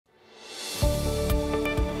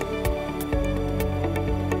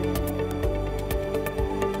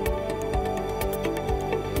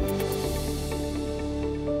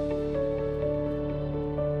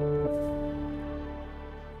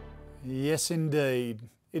Yes, indeed.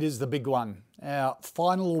 It is the big one. Our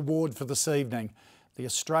final award for this evening, the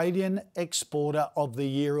Australian Exporter of the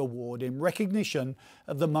Year Award, in recognition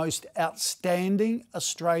of the most outstanding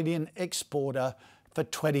Australian exporter for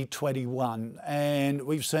 2021. And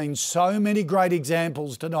we've seen so many great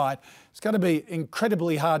examples tonight. It's going to be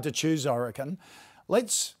incredibly hard to choose, I reckon.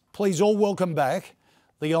 Let's please all welcome back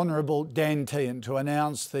the Honourable Dan Tehan to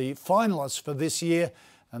announce the finalists for this year,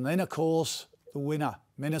 and then, of course, the winner.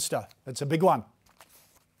 Minister, it's a big one.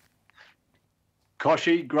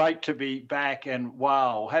 Koshy, great to be back, and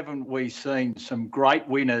wow, haven't we seen some great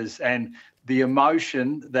winners, and the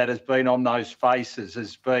emotion that has been on those faces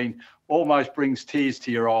has been almost brings tears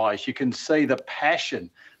to your eyes. You can see the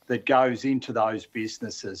passion that goes into those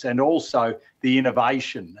businesses and also the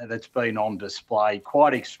innovation that's been on display.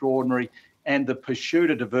 Quite extraordinary. And the pursuit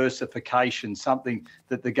of diversification, something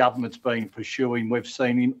that the government's been pursuing, we've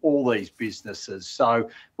seen in all these businesses. So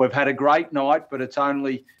we've had a great night, but it's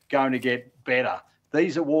only going to get better.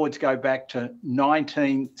 These awards go back to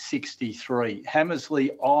 1963. Hammersley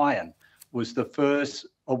Iron was the first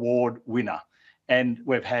award winner. And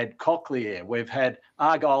we've had Cochlear, we've had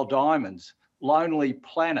Argyle Diamonds, Lonely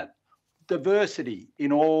Planet, diversity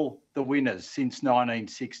in all the winners since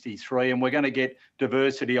 1963, and we're going to get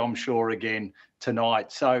diversity, I'm sure, again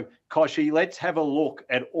tonight. So, Koshy, let's have a look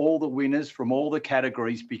at all the winners from all the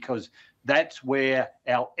categories, because that's where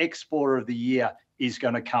our Exporter of the Year is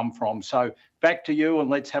going to come from. So back to you, and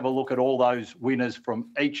let's have a look at all those winners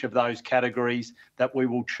from each of those categories that we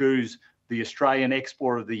will choose the Australian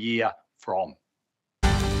Exporter of the Year from.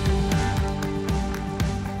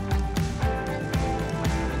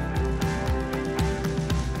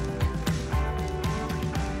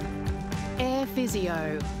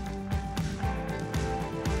 Physio,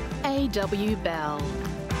 A.W. Bell,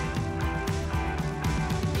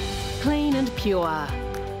 Clean and Pure,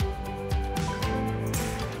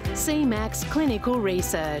 CMAX Clinical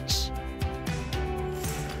Research,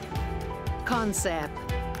 Concept,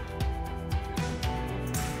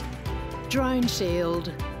 Drone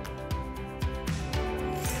Shield,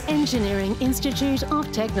 Engineering Institute of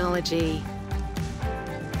Technology,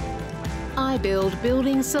 iBuild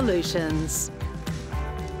Building Solutions,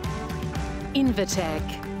 Invitec,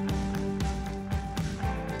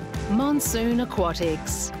 Monsoon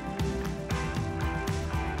Aquatics,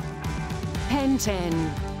 Pen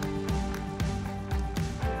 10,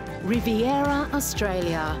 Riviera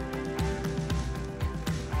Australia,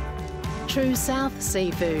 True South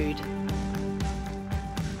Seafood,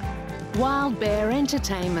 Wild Bear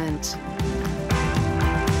Entertainment,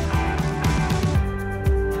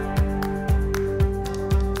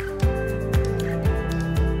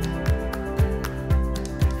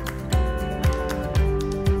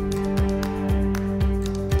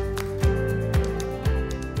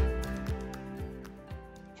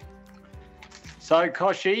 So,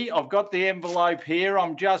 Koshy, I've got the envelope here.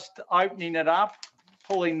 I'm just opening it up,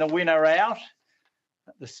 pulling the winner out.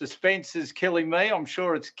 The suspense is killing me. I'm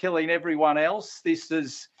sure it's killing everyone else. This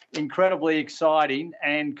is incredibly exciting.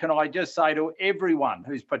 And can I just say to everyone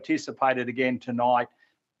who's participated again tonight,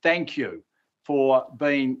 thank you for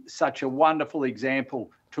being such a wonderful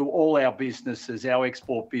example to all our businesses, our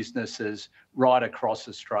export businesses right across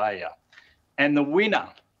Australia. And the winner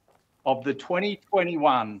of the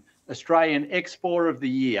 2021 Australian Exporter of the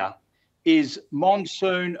Year is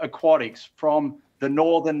Monsoon Aquatics from the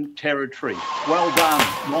Northern Territory. Well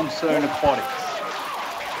done, Monsoon Aquatics.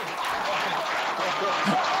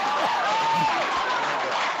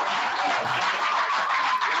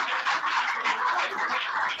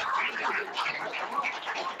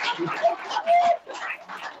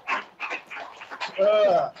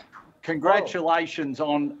 Congratulations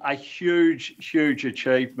on a huge, huge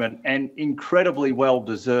achievement and incredibly well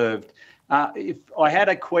deserved. If I had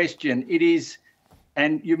a question, it is,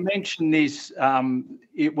 and you mentioned this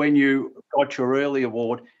when you got your early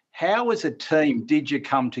award, how as a team did you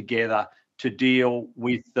come together to deal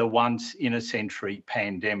with the once in a century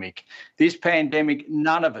pandemic? This pandemic,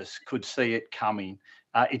 none of us could see it coming.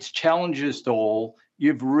 It's challenged us all.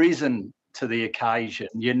 You've risen to the occasion.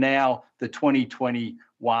 You're now the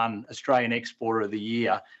 2021 Australian Exporter of the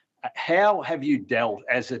Year. How have you dealt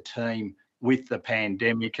as a team with the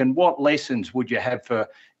pandemic, and what lessons would you have for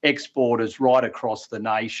exporters right across the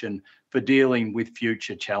nation for dealing with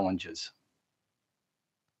future challenges?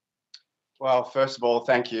 Well, first of all,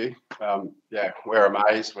 thank you. Yeah, we're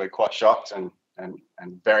amazed. We're quite shocked and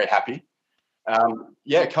very happy.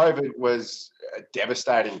 Yeah, COVID was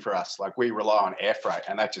devastating for us. Like, we rely on air freight,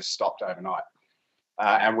 and that just stopped overnight.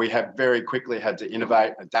 And we have very quickly had to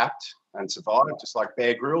innovate, adapt, and survive, just like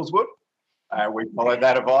Bear Grylls would. We followed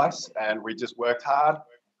that advice and we just worked hard.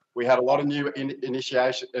 We had a lot of new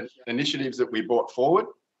initiatives that we brought forward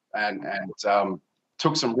and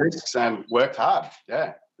took some risks and worked hard.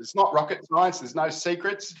 Yeah, it's not rocket science. There's no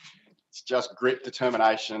secrets. It's just grit,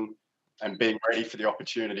 determination, and being ready for the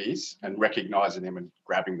opportunities and recognising them and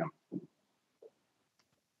grabbing them.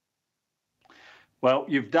 Well,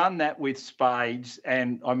 you've done that with spades,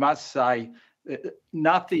 and I must say,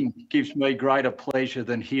 nothing gives me greater pleasure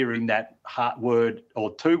than hearing that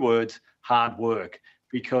two words, hard work,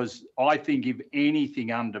 because I think if anything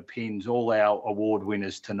underpins all our award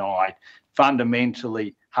winners tonight,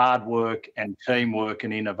 fundamentally hard work and teamwork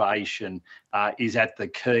and innovation is at the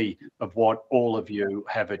key of what all of you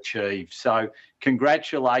have achieved. So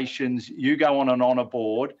congratulations. You go on an honour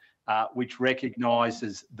board which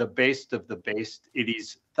recognises the best of the best. It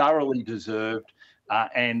is thoroughly deserved.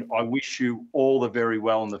 And I wish you all the very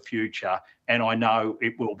well in the future. And I know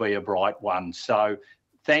it will be a bright one. So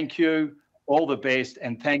thank you, all the best.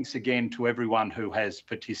 And thanks again to everyone who has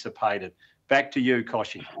participated. Back to you,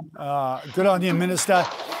 Koshi. Good on you, Minister.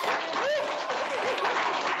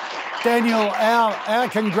 Daniel, our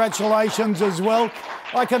congratulations as well.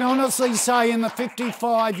 I can honestly say in the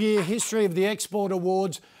 55-year history of the Export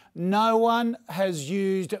Awards, no one has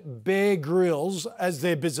used Bear Grylls as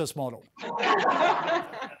their business model.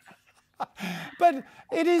 But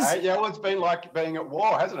it is... yeah, well, it's been like being at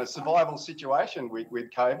war, hasn't it? A survival situation with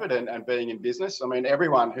COVID and being in business. I mean,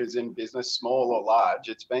 everyone who's in business, small or large,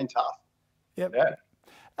 it's been tough. Yep.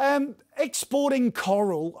 Yeah. Exporting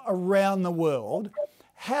coral around the world,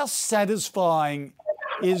 how satisfying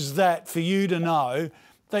is that for you to know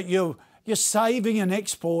that you're saving and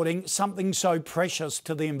exporting something so precious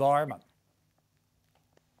to the environment?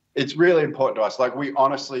 It's really important to us. Like, we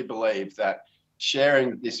honestly believe that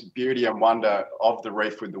sharing this beauty and wonder of the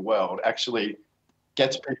reef with the world actually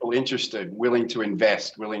gets people interested, willing to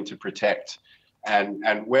invest, willing to protect. And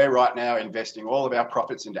we're right now investing all of our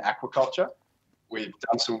profits into aquaculture. We've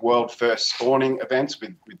done some world first spawning events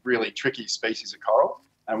with really tricky species of coral.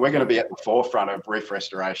 And we're going to be at the forefront of reef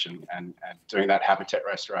restoration and doing that habitat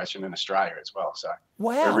restoration in Australia as well. So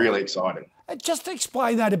wow. We're really excited. Just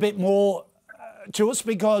explain that a bit more to us,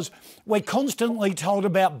 because we're constantly told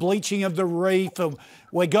about bleaching of the reef, and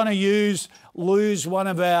we're going to lose one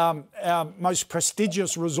of our most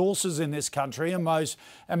prestigious resources in this country and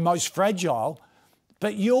most fragile.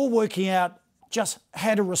 But you're working out just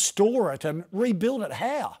how to restore it and rebuild it.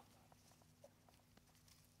 How?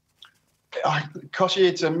 Koshi,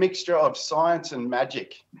 it's a mixture of science and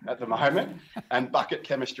magic at the moment and bucket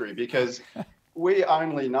chemistry, because we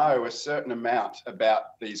only know a certain amount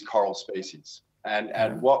about these coral species.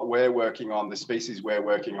 And what we're working on, the species we're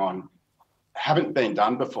working on, haven't been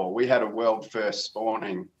done before. We had a world first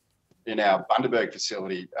spawning in our Bundaberg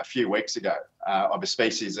facility a few weeks ago of a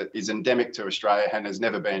species that is endemic to Australia and has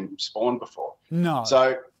never been spawned before. No.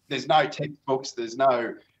 So there's no textbooks, there's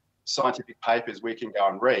no scientific papers we can go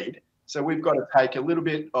and read. So we've got to take a little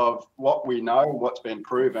bit of what we know, what's been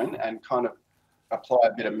proven, and kind of apply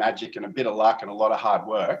a bit of magic and a bit of luck and a lot of hard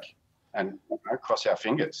work and cross our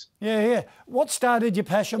fingers. Yeah. What started your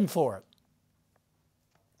passion for it?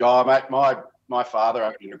 Oh, mate, my father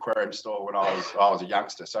owned an aquarium store when I was a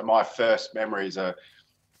youngster. So my first memories are,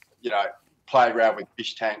 playing around with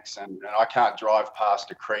fish tanks, and I can't drive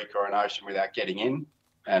past a creek or an ocean without getting in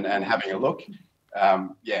and having a look.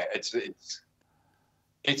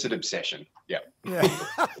 It's an obsession. Yeah.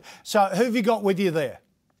 So who have you got with you there?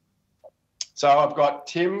 So I've got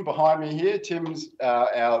Tim behind me here. Tim's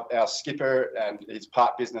our skipper and he's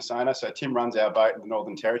part business owner. So Tim runs our boat in the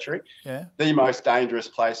Northern Territory. Yeah. The most dangerous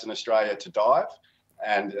place in Australia to dive.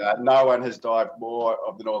 And no one has dived more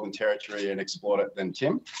of the Northern Territory and explored it than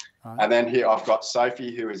Tim. Right. And then here I've got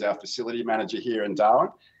Sophie, who is our facility manager here in Darwin.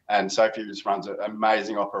 And Sophie just runs an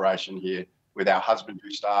amazing operation here with our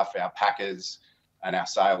husbandry staff, our packers, and our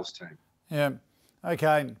sales team. Yeah.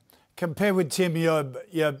 Okay. Compared with Tim,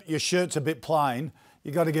 your shirt's a bit plain.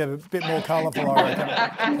 You've got to get a bit more colourful, I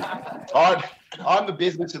reckon. I'm the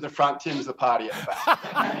business at the front, Tim's the party at the back.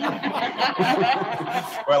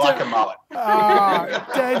 We're like a mullet.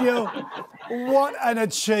 Daniel, what an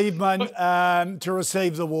achievement to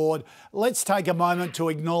receive the award. Let's take a moment to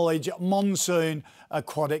acknowledge Monsoon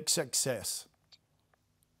Aquatic success.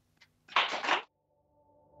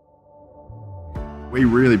 We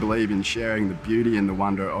really believe in sharing the beauty and the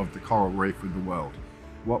wonder of the coral reef with the world.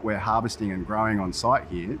 What we're harvesting and growing on site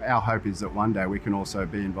here, our hope is that one day we can also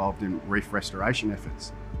be involved in reef restoration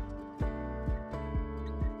efforts.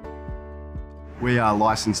 We are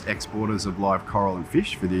licensed exporters of live coral and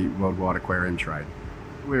fish for the worldwide aquarium trade.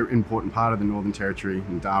 We're an important part of the Northern Territory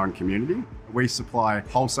and Darwin community. We supply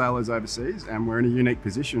wholesalers overseas, and we're in a unique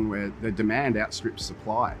position where the demand outstrips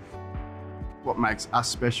supply. What makes us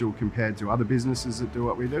special compared to other businesses that do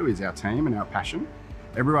what we do is our team and our passion.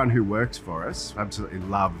 Everyone who works for us absolutely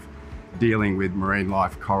love dealing with marine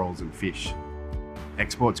life, corals and fish.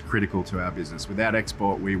 Export's critical to our business. Without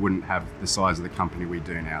export, we wouldn't have the size of the company we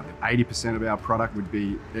do now. 80% of our product would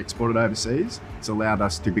be exported overseas. It's allowed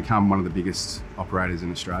us to become one of the biggest operators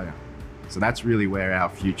in Australia. So that's really where our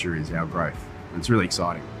future is, our growth. And it's really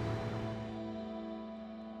exciting.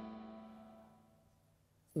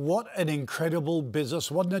 What an incredible business,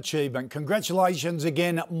 what an achievement. Congratulations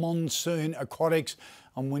again, Monsoon Aquatics,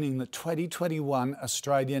 on winning the 2021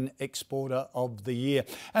 Australian Exporter of the Year.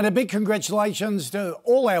 And a big congratulations to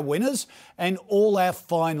all our winners and all our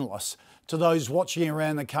finalists. To those watching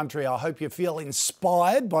around the country, I hope you feel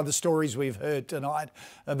inspired by the stories we've heard tonight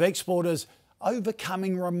of exporters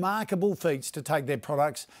overcoming remarkable feats to take their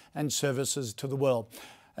products and services to the world.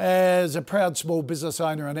 As a proud small business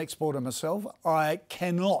owner and exporter myself, I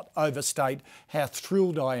cannot overstate how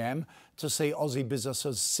thrilled I am to see Aussie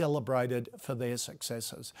businesses celebrated for their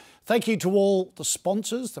successes. Thank you to all the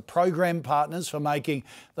sponsors, the program partners, for making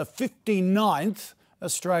the 59th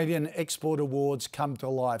Australian Export Awards come to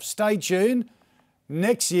life. Stay tuned.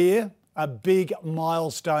 Next year, a big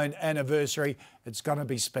milestone anniversary. It's going to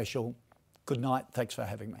be special. Good night. Thanks for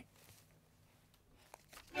having me.